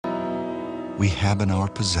we have in our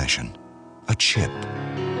possession a chip.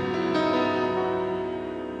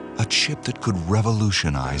 A chip that could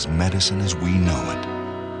revolutionize medicine as we know it.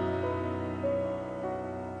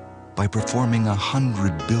 By performing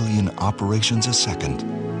 100 billion operations a second,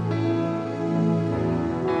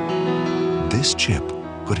 this chip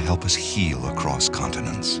could help us heal across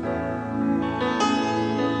continents.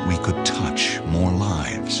 We could touch more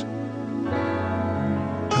lives,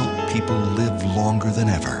 help people live longer than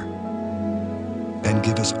ever, and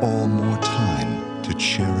give us all more time to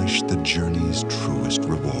cherish the journey's truest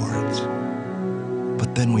rewards.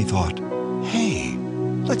 But then we thought, hey,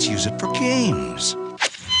 let's use it for games.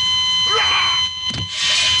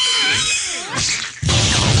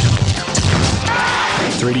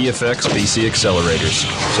 .3DFX PC accelerators.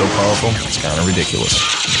 So powerful, it's kind of ridiculous.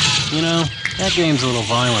 You know, that game's a little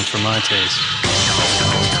violent for my taste.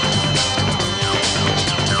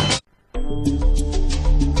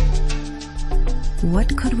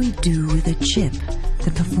 What could we do with a chip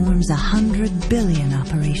that performs 100 billion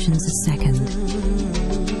operations a second?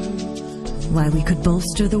 Why, we could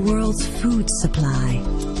bolster the world's food supply.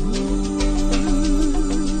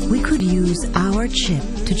 We could use our chip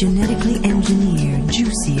to genetically engineer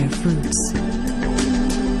juicier fruits,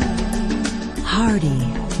 hardy,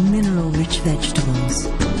 mineral-rich vegetables,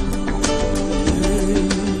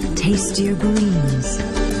 tastier greens,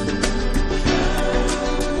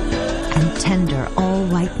 and tender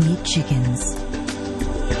all-white meat chickens.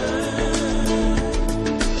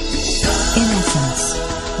 In essence,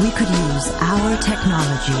 we could use our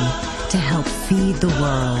technology to help feed the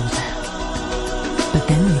world. But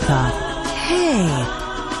then we thought,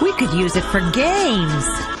 hey, we could use it for games.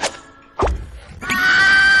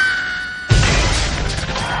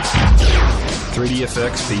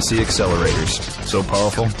 .3DFX PC accelerators. So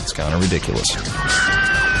powerful, it's kind of ridiculous.